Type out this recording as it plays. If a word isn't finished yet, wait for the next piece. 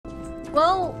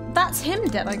Well, that's him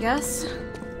dead, I guess.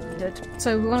 Did.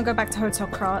 So we want to go back to Hotel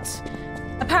Kratz.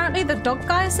 Apparently the dog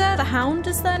guy's there, the hound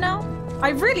is there now. I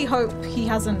really hope he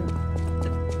hasn't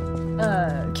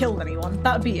killed anyone.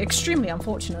 That would be extremely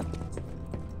unfortunate.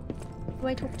 Do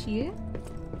I talk to you?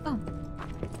 Oh.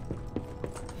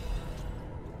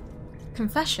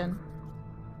 Confession.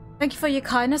 Thank you for your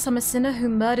kindness. I'm a sinner who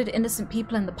murdered innocent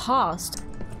people in the past.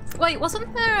 Wait,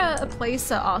 wasn't there a place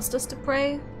that asked us to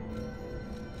pray?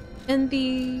 In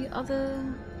the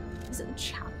other... Is it the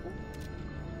chapel?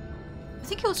 I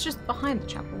think it was just behind the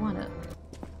chapel, wasn't it?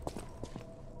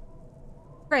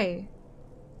 Pray.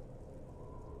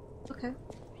 Okay.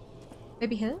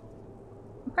 Maybe here?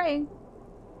 I'm praying.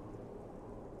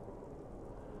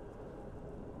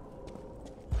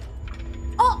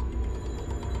 Oh!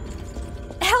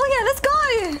 Hell yeah, let's go!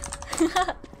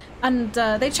 And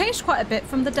they changed quite a bit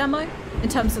from the demo in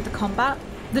terms of the combat.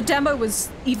 The demo was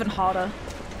even harder.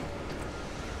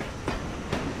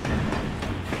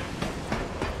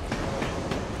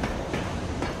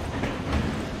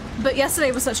 But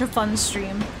yesterday was such a fun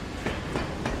stream.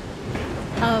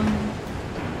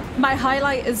 My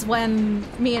highlight is when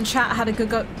me and chat had a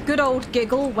good old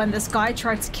giggle when this guy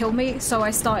tried to kill me, so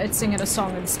I started singing a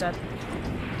song instead.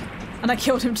 And I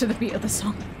killed him to the beat of the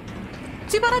song.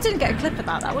 Too bad I didn't get a clip of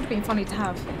that. That would have been funny to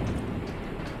have.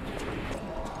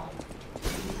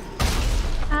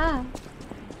 Ah.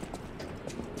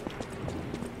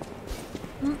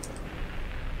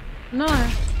 No.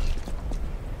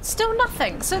 Still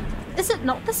nothing. So is it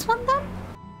not this one then?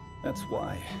 That's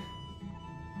why.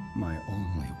 My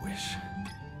only wish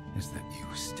is that you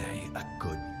stay a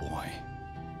good boy.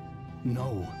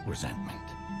 No resentment.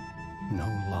 No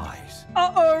lies.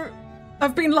 Uh-oh.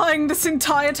 I've been lying this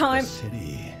entire time. The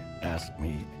city asked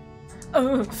me.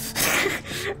 Oh.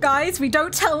 Guys, we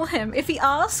don't tell him. If he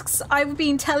asks, I've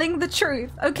been telling the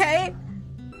truth, okay?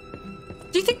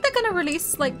 Do you think they're gonna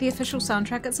release like the official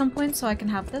soundtrack at some point so I can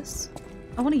have this?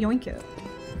 I want to yoink it.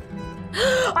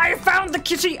 I found the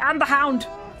kitty and the hound!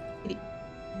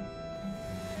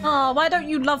 Oh, why don't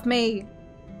you love me?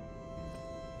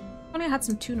 If only I had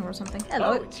some tuna or something.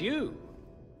 Hello. Oh, it's you.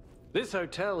 This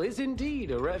hotel is indeed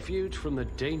a refuge from the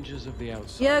dangers of the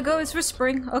outside. Yeah, go, it's for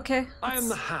spring. Okay. I am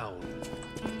the hound.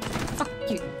 Fuck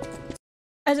you.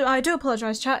 I do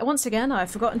apologize, chat. Once again,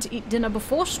 I've forgotten to eat dinner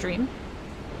before stream.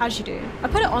 As you do. I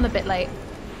put it on a bit late.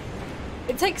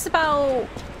 It takes about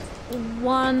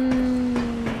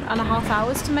 1.5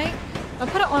 hours to make. I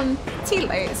put it on tea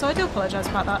late, so I do apologize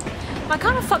about that. I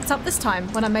kind of fucked up this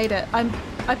time when I made it. I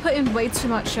put in way too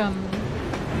much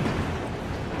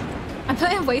I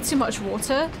put in way too much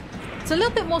water. It's a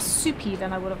little bit more soupy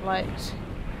than I would have liked.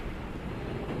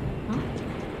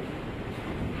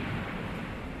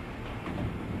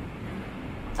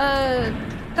 Huh?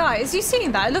 Guys, you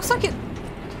seeing that? It looks like it...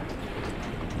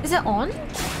 Is it on?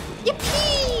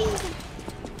 Yippee!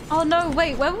 Oh no,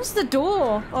 wait, where was the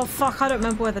door? Oh fuck, I don't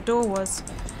remember where the door was.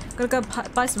 Gotta go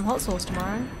buy some hot sauce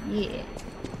tomorrow. Yeah.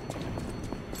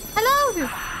 Hello!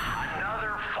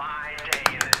 Another fine day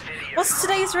in the city. What's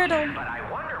today's riddle? But I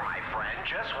wonder, my friend,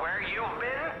 just where you've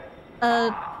been?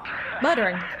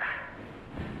 Murdering.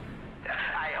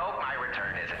 I hope my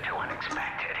return isn't too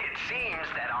unexpected. It seems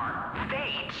that our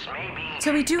fates may be...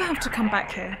 So we do have to come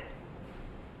back here.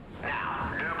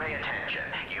 Now, do pay attention.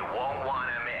 You won't want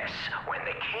to miss when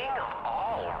the king of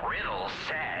all riddles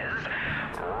says,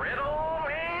 "Riddle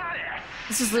me this."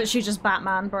 This is literally just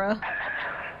Batman, bruh.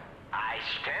 I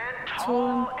stand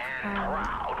tall and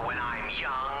proud when I'm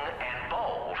young and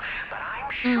bold, but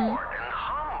I'm short and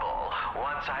humble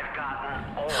once I've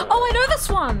gotten old. Oh, I know this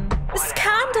one! This is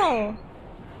Candle!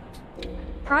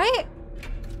 Right?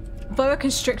 Boa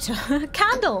Constrictor.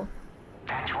 Candle!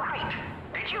 That's right.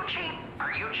 Did you cheat?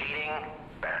 Are you cheating?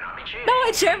 Better not be cheating. No,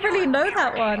 I generally know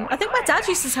that one. I think my dad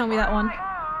used to tell me that one.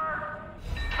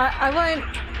 I won't...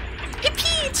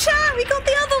 Yippee! Chat! We got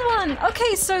the other one!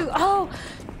 Okay, so... Oh,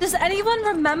 does anyone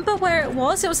remember where it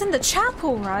was? It was in the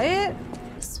chapel, right?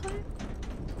 This way?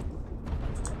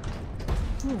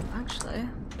 Oh, actually.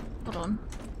 Hold on.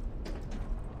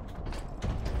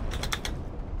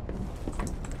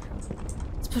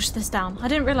 Let's push this down. I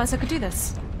didn't realize I could do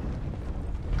this.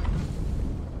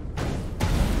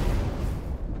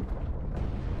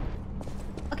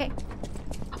 Okay.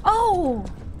 Oh!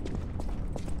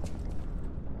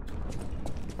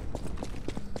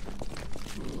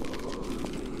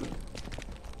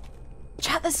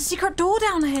 Chat, there's a secret door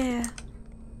down here.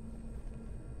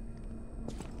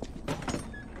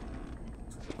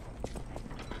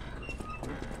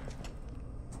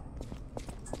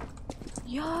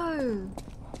 Yo.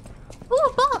 Ooh,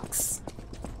 a box.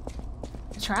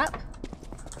 A trap.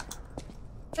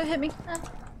 Don't hit me.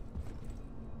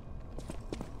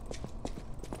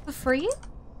 For free?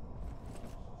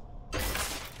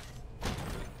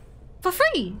 For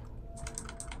free!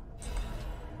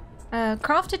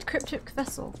 Crafted cryptic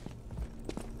vessel.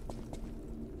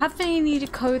 Have they need to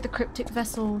code the cryptic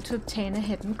vessel to obtain a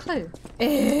hidden clue?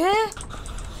 Eh?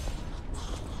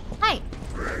 Hey!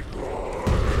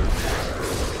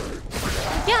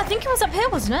 Yeah, I think it was up here,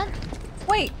 wasn't it?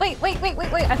 Wait.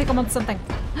 I think I'm on something.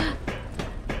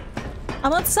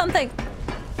 I'm on something.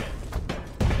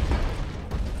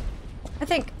 I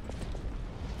think.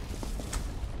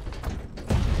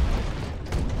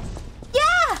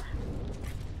 Yeah!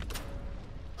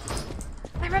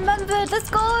 I remembered.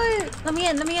 Let's go. Let me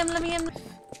in.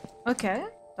 Okay.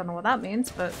 Don't know what that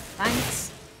means, but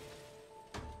thanks.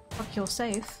 Fuck, you're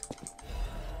safe.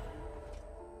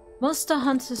 Monster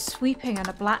Hunter sweeping and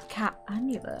a black cat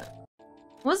amulet.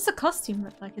 What does the costume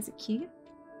look like? Is it cute?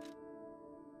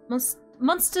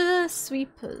 Monster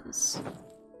sweepers.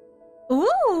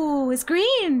 Ooh, it's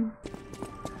green.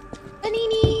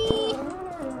 Panini.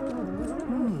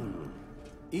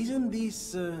 Isn't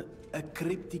this a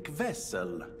cryptic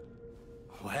vessel?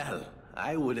 Well,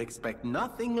 I would expect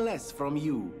nothing less from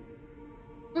you.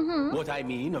 What I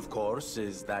mean, of course,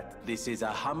 is that this is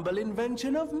a humble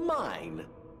invention of mine.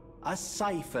 A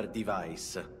cipher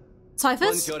device. Ciphers?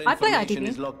 Once your I play information IDB.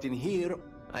 is locked in here,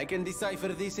 I can decipher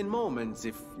this in moments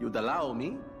if you'd allow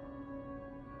me.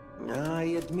 I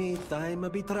admit I'm a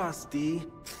bit rusty,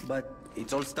 but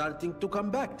it's all starting to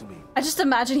come back to me. I just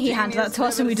imagine he handed that to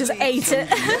us and we just ate it.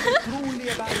 Truly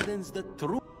abandons the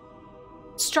truth.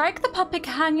 Strike the puppet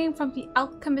hanging from the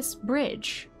Alchemist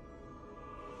Bridge.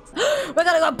 We're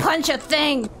gonna go punch a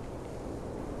thing!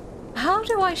 How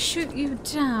do I shoot you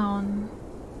down?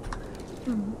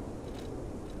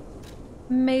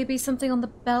 Maybe something on the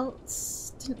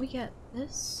belts? Didn't we get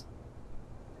this?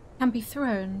 Can be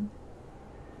thrown.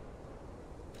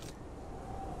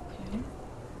 Okay.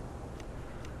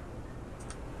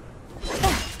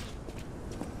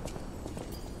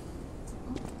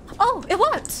 Oh, it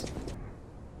worked!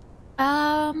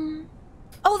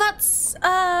 Oh, that's,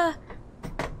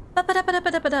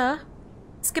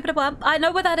 skip it a bump. I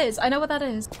know where that is.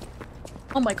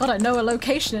 Oh my god, I know a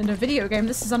location in a video game.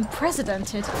 This is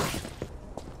unprecedented.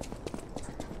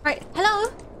 Right,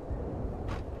 hello?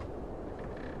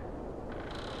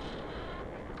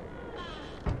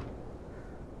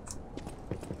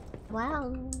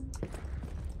 Wow.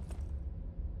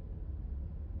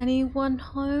 Anyone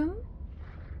home?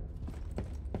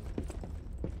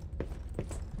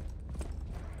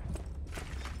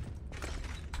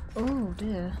 Oh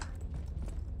dear.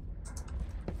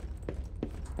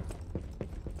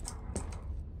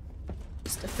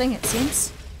 Just a thing, it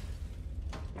seems.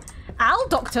 Owl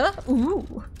doctor?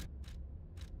 Ooh.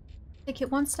 Take it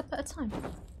one step at a time.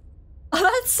 Oh,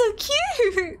 that's so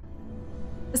cute!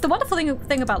 It's the wonderful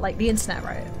thing about like the internet,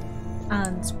 right?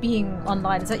 And being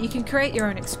online is that you can create your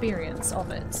own experience of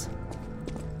it.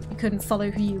 You can follow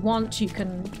who you want, you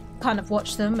can kind of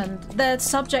watch them, and they're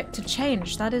subject to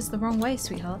change. That is the wrong way,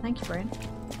 sweetheart. Thank you, brain.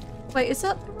 Wait, is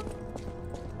that...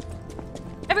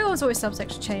 Everyone's always subject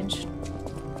to change.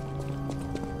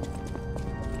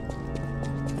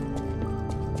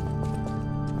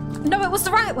 No, it was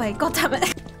the right way. God damn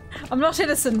it. I'm not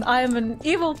innocent. I am an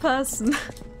evil person.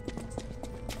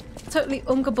 Totally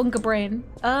unga bunga brain.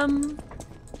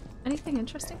 Anything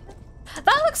interesting here?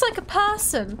 That looks like a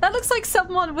person. That looks like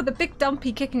someone with a big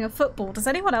dumpy kicking a football. Does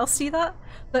anyone else see that?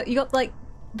 That you got like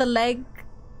the leg,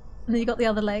 and then you got the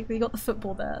other leg, then you got the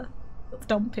football there. You got the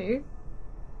dumpy.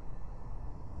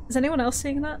 Is anyone else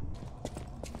seeing that?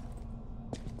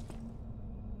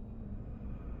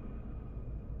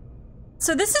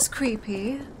 So this is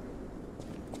creepy.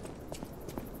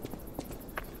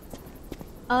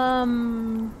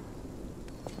 Well,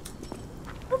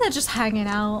 they're just hanging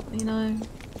out, you know.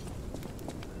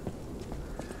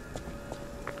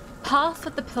 Path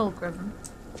of the Pilgrim.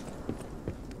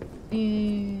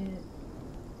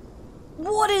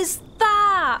 What is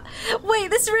that? Wait,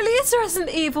 this really is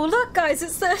Resident Evil. Look, guys,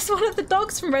 it's one of the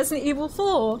dogs from Resident Evil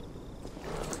 4.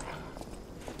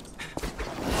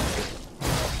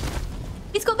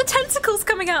 He's got the tentacles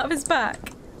coming out of his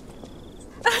back.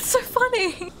 That's so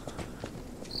funny.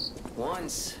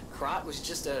 Once, Krat was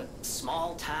just a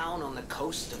small town on the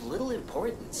coast of little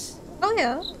importance. Oh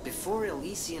yeah. Before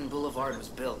Elysian Boulevard was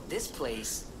built, this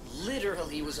place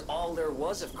literally was all there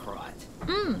was of Krat.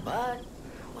 But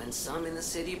when some in the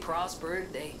city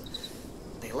prospered, they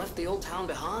left the old town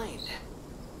behind.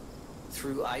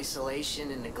 Through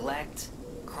isolation and neglect,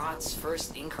 Krat's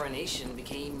first incarnation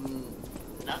became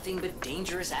nothing but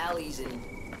dangerous alleys and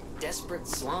desperate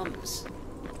slums.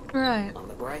 Right. On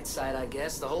the bright side, I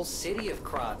guess, the whole city of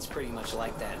Krat's pretty much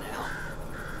like that now.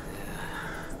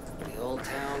 The old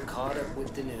town caught up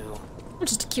with the new. I'm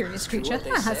just a curious creature.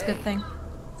 True what they That's a good say. thing.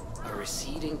 A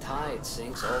receding tide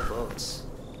sinks all boats.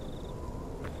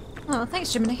 Oh,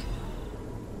 thanks, Jiminy.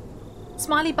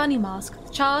 Smiley bunny mask.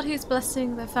 The child whose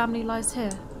blessing their family lies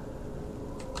here.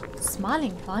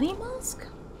 Smiling bunny mask?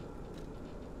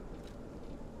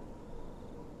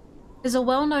 Is a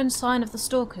well-known sign of the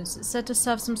stalkers. It's said to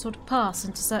serve some sort of pass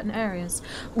into certain areas.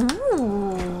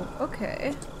 Ooh,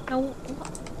 okay. Now,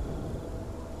 what?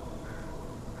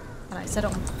 And I set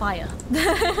it on fire.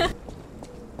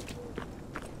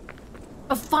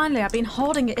 Oh, finally, I've been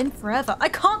holding it in forever. I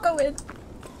can't go in.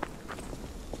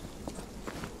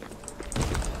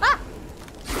 Ah!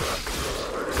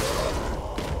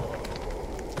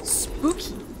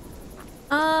 Spooky.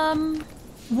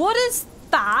 What is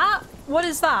that? What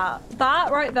is that?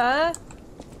 That right there?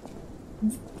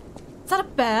 Is that a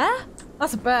bear?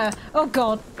 That's a bear. Oh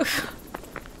god.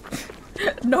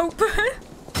 Nope.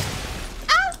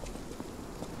 Ah!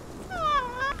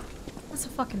 That's a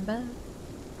fucking bear.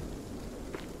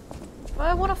 Do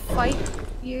I want to fight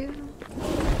you?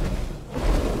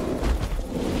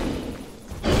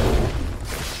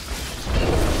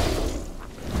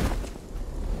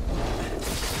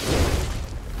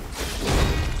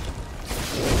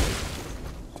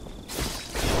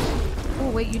 Oh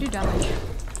wait, you do damage.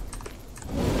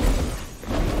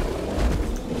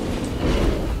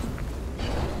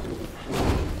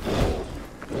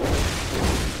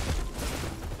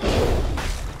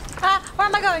 Ah, where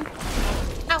am I going?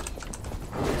 Ow.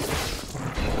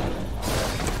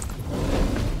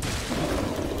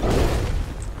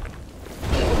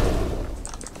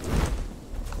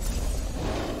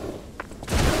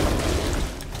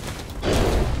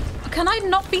 Can I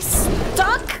not be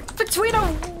stuck between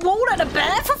a wall and a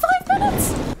bear for 5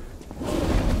 minutes?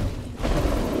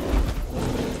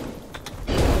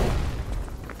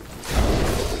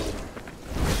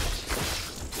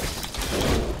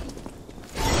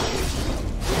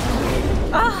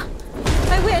 Ah,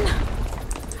 I win.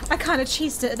 I kind of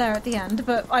cheesed it there at the end,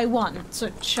 but I won, so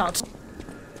shut.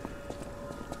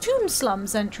 Tomb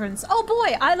slums entrance. Oh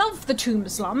boy, I love the tomb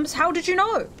slums. How did you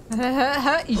know?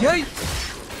 Yay.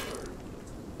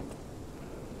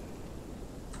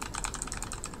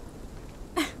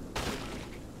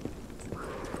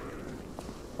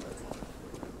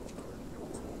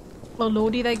 Oh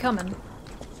lordy, they coming.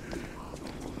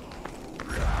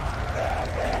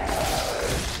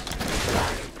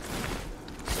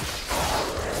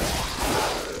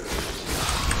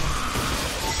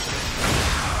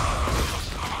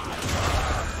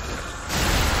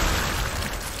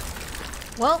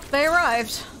 Well, they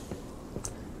arrived.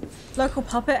 Local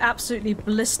puppet absolutely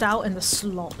blissed out in the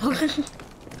slop.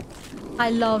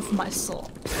 I love my slop.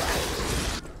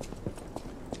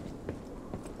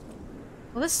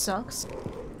 Well, this sucks.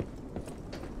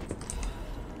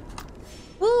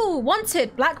 Ooh,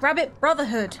 wanted! Blackrabbit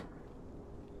Brotherhood.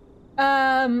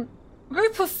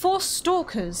 Group of 4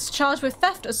 stalkers charged with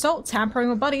theft, assault, tampering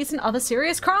with bodies, and other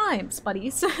serious crimes.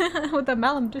 Buddies. With the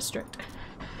Malum district.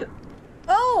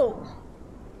 Oh!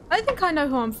 I think I know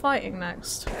who I'm fighting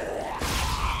next.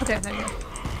 Okay, there you go.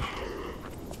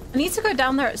 I need to go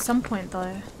down there at some point,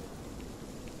 though.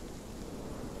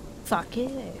 Fuck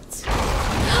it.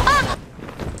 Ah!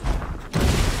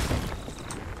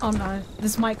 Oh no,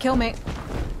 this might kill me.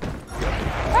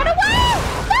 Run away!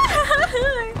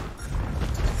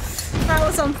 That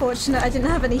was unfortunate. I didn't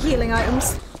have any healing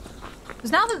items. Because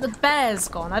now that the bear's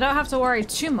gone, I don't have to worry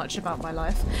too much about my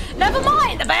life. Never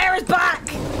mind, the bear is back!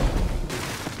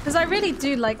 Because I really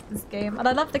do like this game, and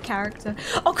I love the character.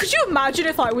 Oh, could you imagine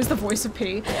if I was the voice of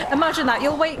P? Imagine that,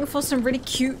 you're waiting for some really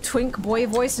cute twink boy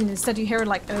voice, and instead you hear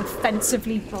like an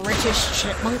offensively British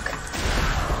chipmunk.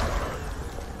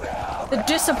 The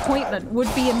disappointment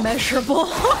would be immeasurable.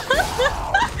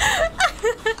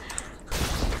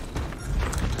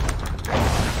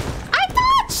 I'm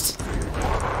touched!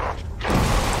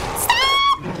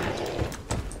 Stop!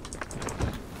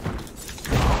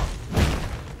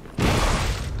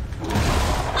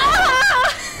 Ah!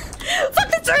 Fuck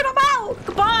the dude, I'm out!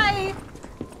 Goodbye!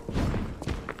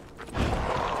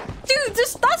 Dude,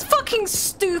 that's fucking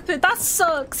stupid. That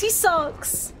sucks. He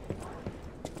sucks.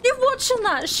 You're watching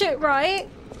that shit, right?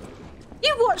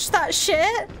 You watch that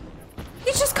shit?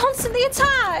 He's just constantly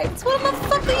attacked. What the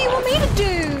fuck do you want me to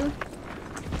do?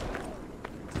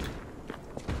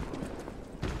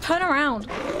 Turn around.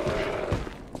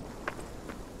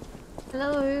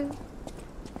 Hello.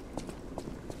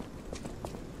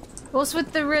 What's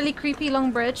with the really creepy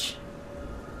long bridge?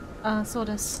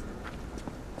 Sawdust.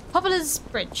 Cobbler's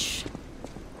Bridge.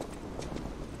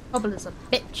 Cobbler's a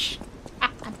bitch.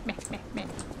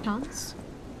 Chance.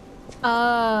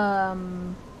 Oh,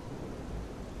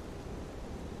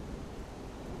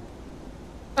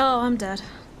 I'm dead.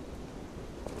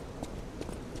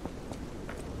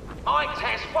 I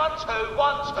test 1 2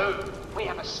 1 2. We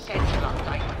have a schedule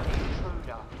update.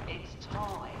 Intruder, it's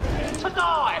time to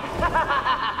die.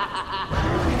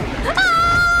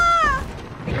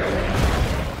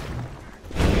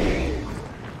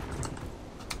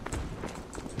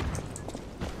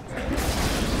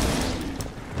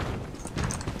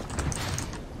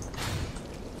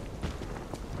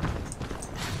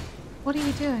 What are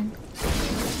you doing?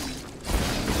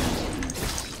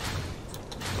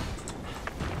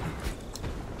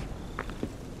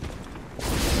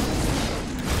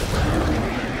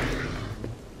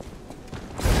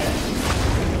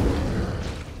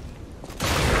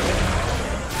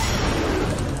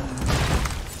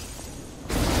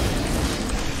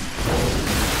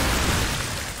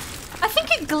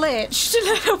 Glitched a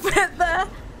little bit there.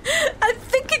 I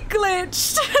think it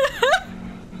glitched.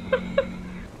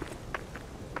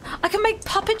 I can make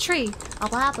puppetry.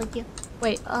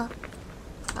 Wait, Now,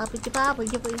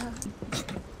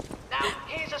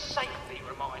 here's a safety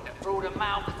reminder for all the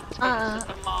malcontents of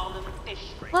the Marlin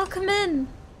district. Welcome in.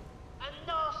 A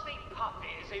nasty puppy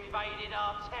has invaded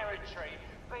our territory.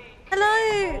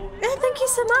 Hello. Yeah, thank you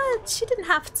so much. You didn't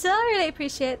have to. I really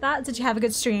appreciate that. Did you have a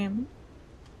good stream?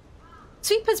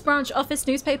 Sweepers Branch Office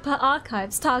Newspaper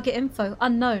Archives, Target Info,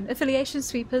 Unknown, Affiliation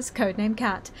Sweepers, Codename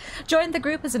Cat. Joined the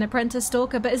group as an apprentice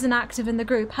stalker but isn't active in the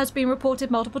group, has been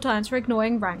reported multiple times for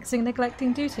ignoring ranks and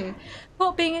neglecting duty.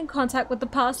 Report being in contact with the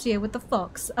past year with the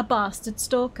Fox, a bastard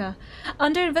stalker.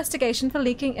 Under investigation for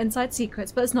leaking inside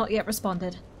secrets but has not yet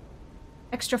responded.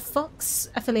 Extra Fox,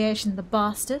 Affiliation The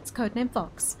Bastards, Codename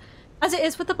Fox. As it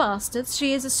is with the Bastards,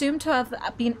 she is assumed to have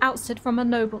been ousted from a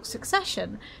noble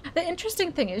succession. The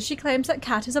interesting thing is she claims that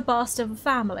Cat is a bastard of a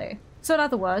family, so in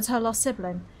other words, her lost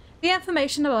sibling. The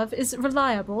information above is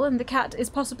reliable and the Cat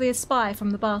is possibly a spy from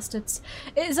the Bastards.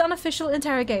 It is unofficial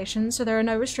interrogation, so there are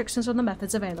no restrictions on the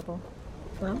methods available.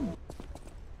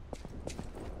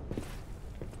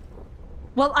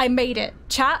 Well, I made it.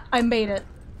 Chat, I made it.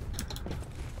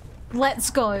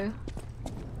 Let's go.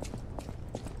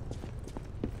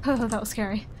 Oh, that was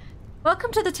scary.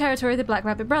 Welcome to the territory of the Black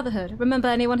Rabbit Brotherhood. Remember,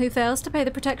 anyone who fails to pay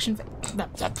the protection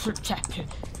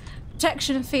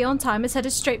fee on time is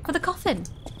headed straight for the coffin.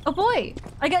 Oh boy,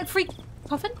 I get a free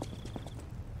coffin?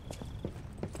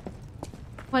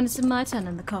 When is it my turn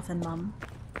in the coffin, Mum?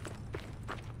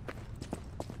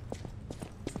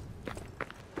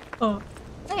 Oh.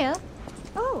 Hiya.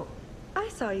 Oh, I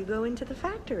saw you go into the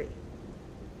factory.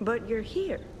 But you're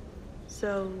here.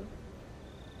 So,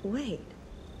 wait.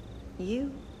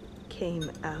 You came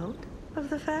out of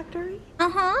the factory?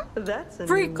 Uh-huh. That's a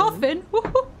free new coffin.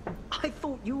 I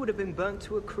thought you would have been burnt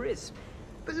to a crisp.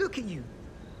 But look at you.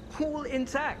 All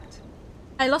intact.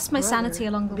 I lost my sanity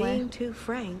along the way. Being too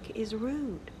frank is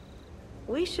rude.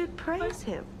 We should praise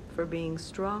him for being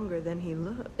stronger than he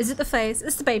looks. Is it the face?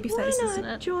 It's the baby face, isn't Why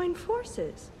not it? join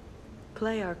forces?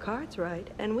 Play our cards right,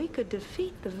 and we could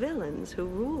defeat the villains who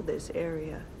rule this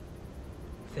area.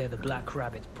 They're the Black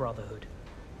Rabbit Brotherhood.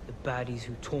 The baddies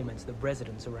who torment the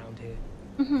residents around here.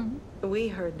 We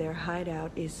heard their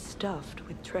hideout is stuffed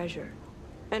with treasure.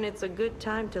 And it's a good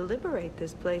time to liberate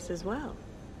this place as well.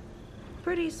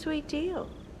 Pretty sweet deal,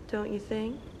 don't you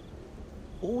think?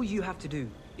 All you have to do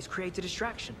is create a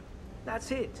distraction.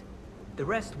 That's it. The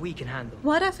rest we can handle.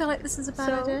 Why do I feel like this is a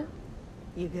bad idea?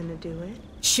 You gonna do it?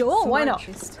 Sure, why not?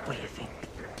 What do you think?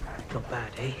 Not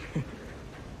bad, eh?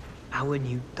 Our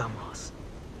new dumbass.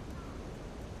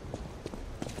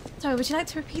 Sorry, would you like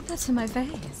to repeat that to my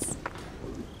face?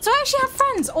 So I actually have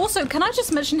friends. Also, can I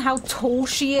just mention how tall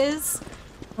she is?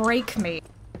 Break me.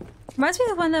 Reminds me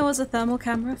of when there was a thermal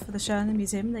camera for the show in the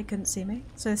museum and they couldn't see me.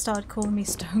 So they started calling me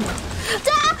Stone.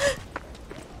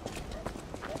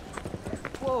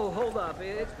 Whoa, hold up.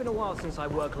 It's been a while since I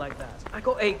worked like that. I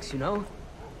got aches, you know?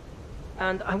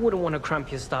 And I wouldn't want to cramp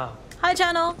your style. Hi,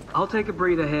 channel. I'll take a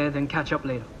breather here, then catch up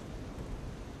later.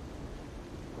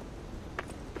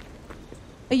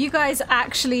 Are you guys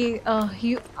actually... Oh,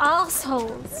 you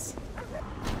assholes.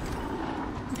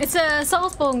 It's a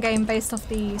Soulsborne game based off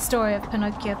the story of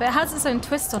Pinocchio, but it has its own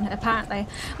twist on it, apparently.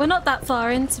 We're not that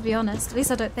far in, to be honest. At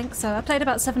least I don't think so. I played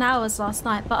about 7 hours last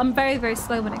night, but I'm very, very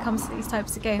slow when it comes to these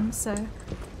types of games, so...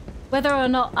 Whether or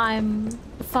not I'm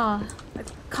far, I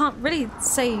can't really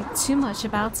say too much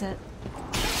about it.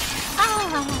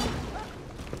 Ah!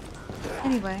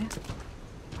 Anyway.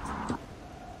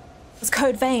 It's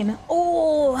Code Vein.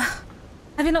 Oh!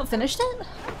 Have you not finished it?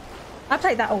 I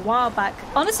played that a while back.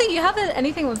 Honestly, you have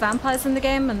anything with vampires in the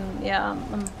game, and yeah,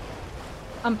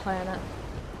 I'm playing it.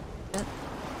 Yeah.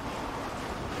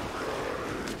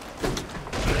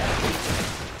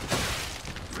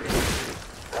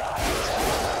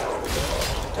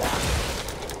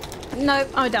 Nope,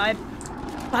 I died.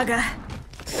 Bugger.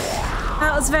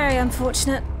 That was very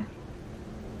unfortunate.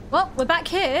 Well, we're back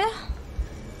here.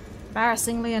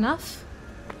 Embarrassingly enough.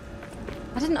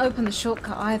 I didn't open the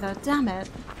shortcut either. Damn it.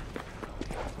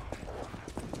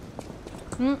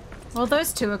 Well,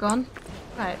 those two are gone.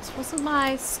 Right, wasn't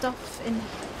my stuff in...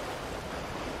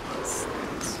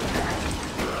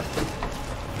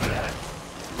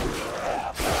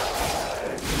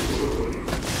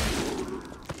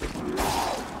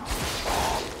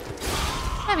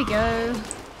 There we go.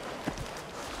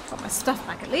 Got my stuff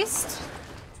back at least.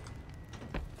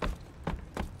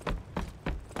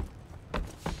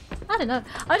 I don't know.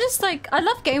 I just like, I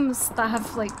love games that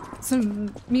have like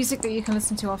some music that you can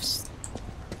listen to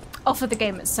off of the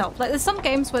game itself. Like there's some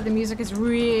games where the music is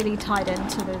really tied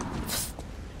into the...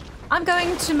 I'm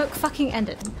going to fucking end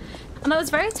it. And I was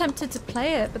very tempted to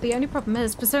play it, but the only problem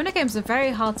is Persona games are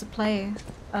very hard to play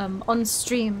on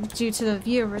stream due to the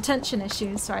viewer retention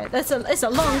issues. Right, it's a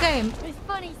long game. It's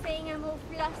funny seeing them all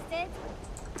flustered.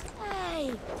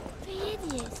 Hey, the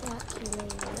idiots actually.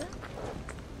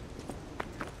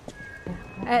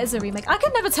 It is a remake. I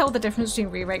could never tell the difference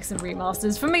between remakes and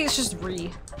remasters. For me, it's just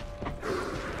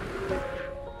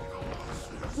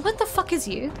What the fuck is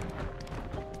you?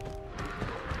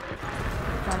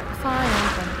 Burn up the fire,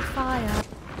 burn up the fire.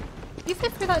 You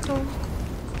fit through that door.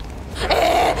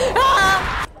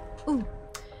 Ooh.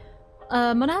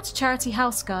 Monad Charity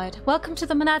House Guide. Welcome to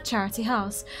the Monad Charity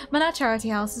House. Monad Charity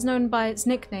House is known by its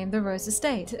nickname, the Rose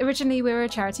Estate. Originally, we were a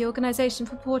charity organisation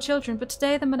for poor children, but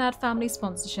today, the Monad family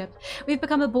sponsorship, we've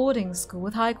become a boarding school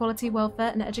with high-quality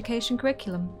welfare and education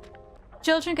curriculum.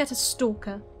 Children get a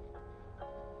stalker.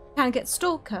 Can get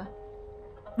stalker.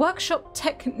 Workshop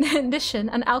technician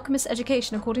and alchemist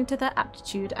education according to their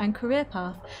aptitude and career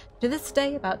path. To this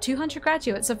day, about 200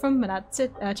 graduates are from Monad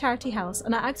Charity House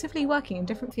and are actively working in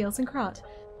different fields in Krat.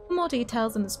 For more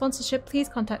details on the sponsorship, please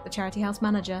contact the Charity House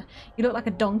manager. You look like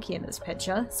a donkey in this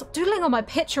picture. Stop doodling on my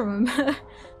picture,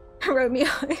 Romeo.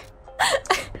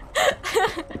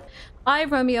 I,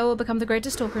 Romeo, will become the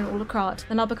greatest stalker in all of Krat.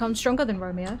 Then I'll become stronger than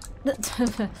Romeo.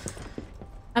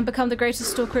 And become the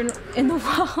greatest stalker in the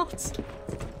world.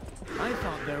 I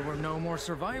thought there were no more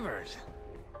survivors.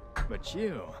 But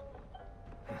you're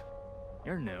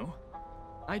new.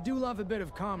 I do love a bit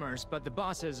of commerce, but the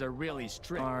bosses are really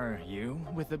strict. Are you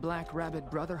with the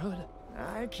Blackrabbit Brotherhood?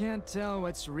 I can't tell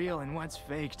what's real and what's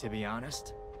fake, to be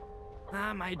honest.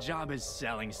 My job is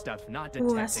selling stuff, not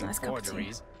detecting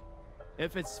forgeries.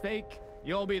 If it's fake,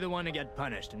 you'll be the one to get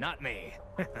punished, not me.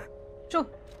 Sure.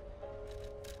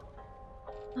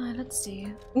 Let's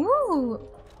see. Ooh!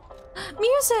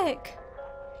 Music!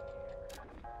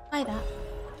 Hi there.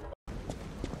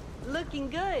 Looking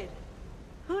good.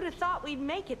 Who'd have thought we'd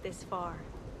make it this far?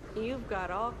 You've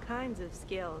got all kinds of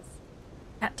skills.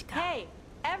 Hey,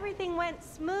 everything went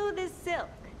smooth as silk.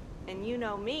 And you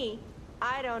know me,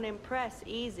 I don't impress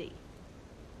easy.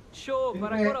 Sure,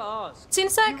 but I gotta ask. See you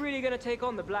in a sec. You really gonna take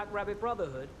on the Blackrabbit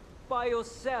Brotherhood by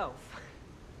yourself?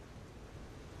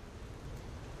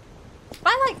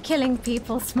 I like killing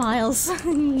people, smiles.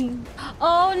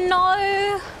 Oh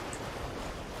no!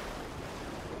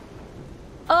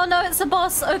 Oh no, it's a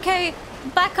boss. Okay,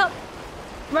 back up.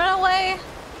 Run away.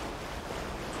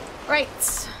 Right,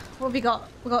 what have we got?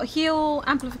 We got heal,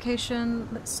 amplification.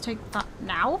 Let's take that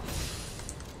now.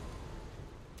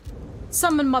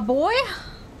 Summon my boy,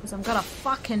 because I'm gonna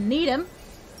fucking need him.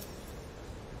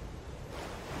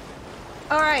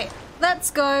 Alright,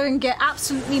 let's go and get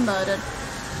absolutely murdered.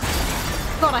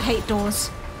 God, I hate doors.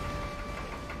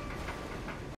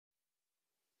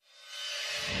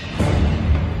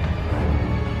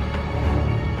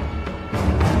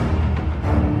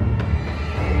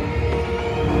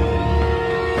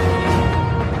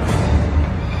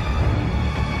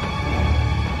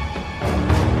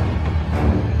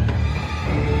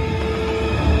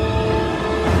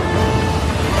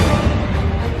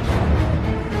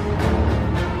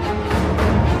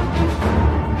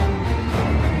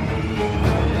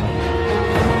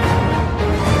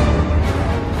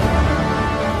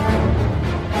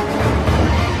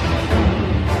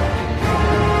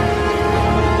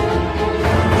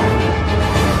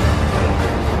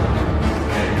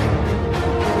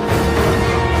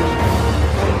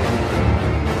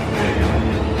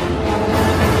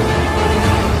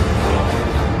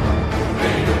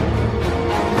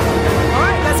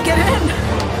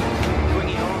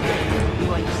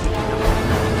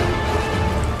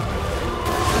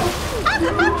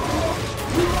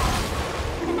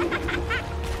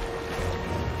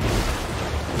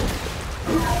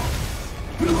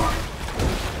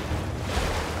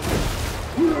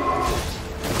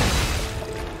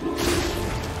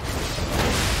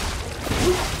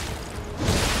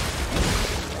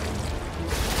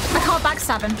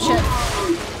 stab him. Shit.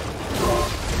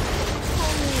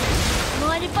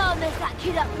 Mind if I mess that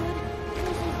kid up good?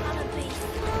 This is gonna be so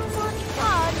much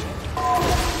fun.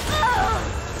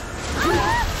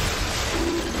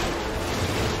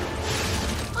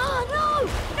 Oh no!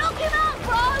 Knock him out,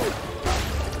 bro!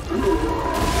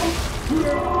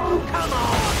 Come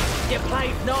on! You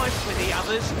played nice with the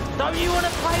others. Don't you want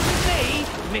to play with me,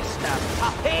 Mr.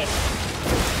 Puppet?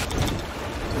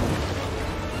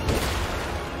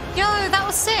 Yo, that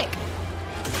was sick.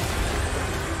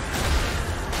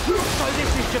 So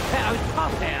this is Geppetto's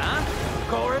puppet, huh?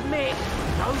 Gotta admit,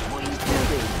 he knows what he's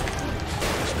doing.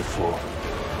 As before,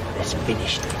 let's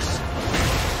finish this.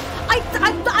 I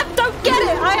don't get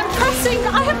it. I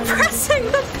am pressing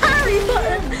the parry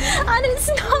button and it's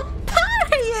not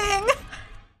parrying.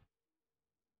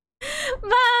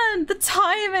 Man, the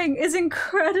timing is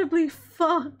incredibly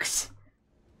fucked.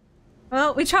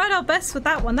 Well, we tried our best with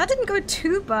that one. That didn't go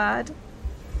too bad.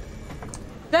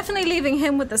 Definitely leaving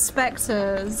him with the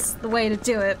specters the way to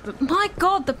do it, but my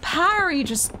god, the parry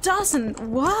just doesn't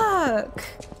work.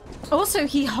 Also,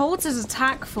 he holds his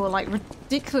attack for like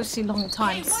ridiculously long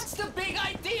times. Hey, what's the big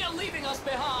idea leaving us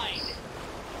behind?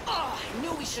 Oh, I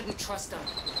knew we shouldn't trust them.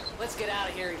 Let's get out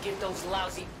of here and give those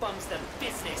lousy bums the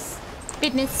business.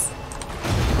 Business.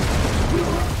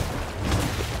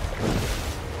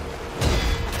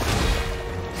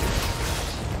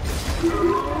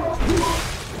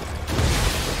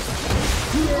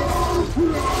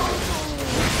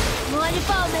 Mind if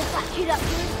I mess that kid up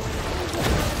good?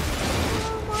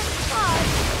 So much fun.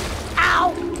 Ow!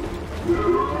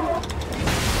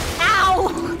 Ow!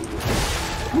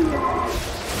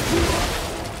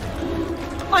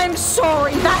 I'm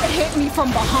sorry, that hit me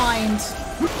from behind.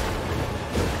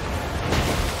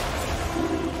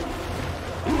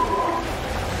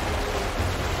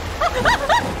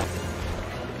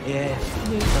 Yeah, I've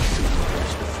seen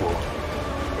this before.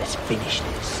 Let's finish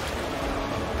this.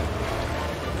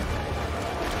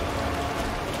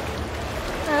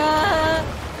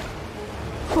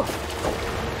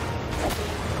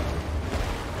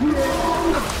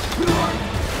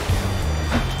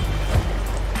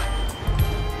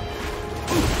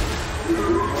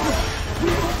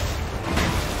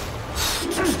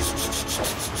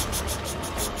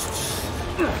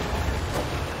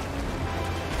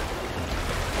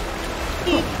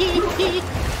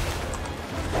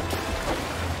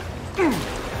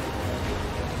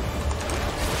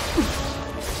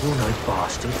 You're no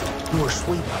bastard. You're a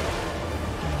sweeper.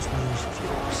 Here's news of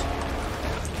yours.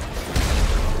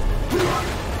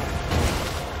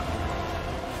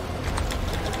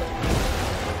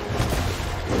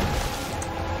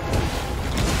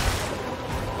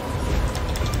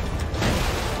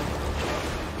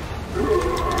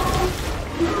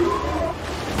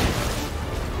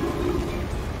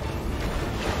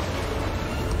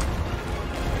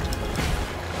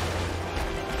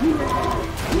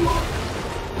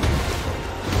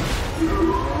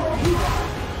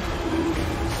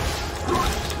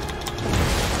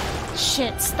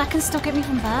 Shit, that can still get me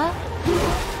from there?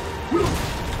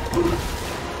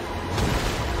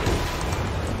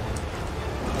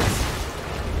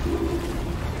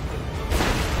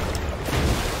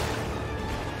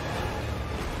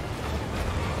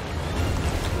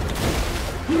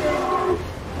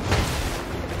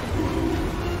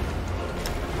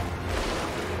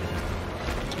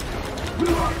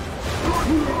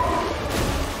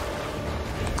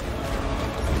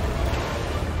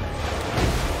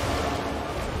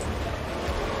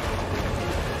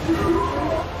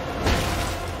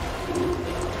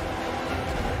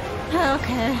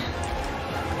 Okay.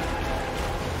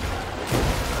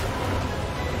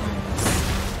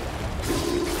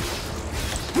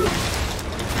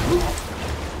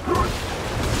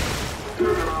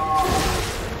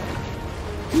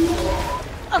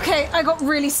 Okay, I got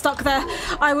really stuck there.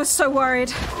 I was so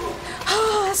worried.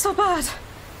 Oh, that's so bad.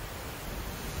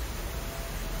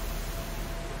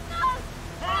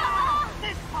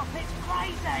 This puppet's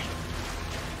crazy!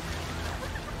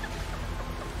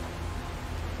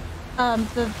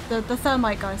 The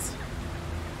thermite guys.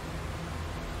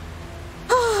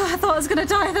 Oh, I thought I was gonna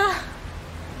die there.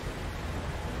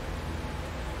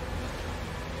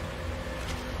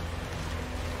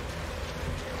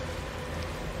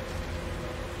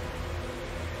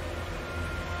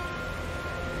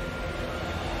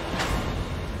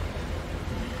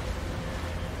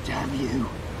 Damn you.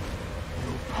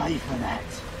 You'll pay for that.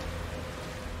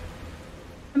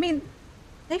 I mean,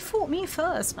 they fought me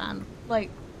first, man. Like,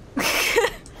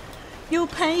 you'll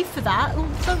pay for that.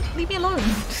 Don't leave me alone.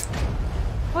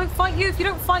 I won't fight you if you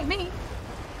don't fight me.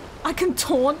 I can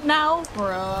taunt now,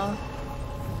 bruh.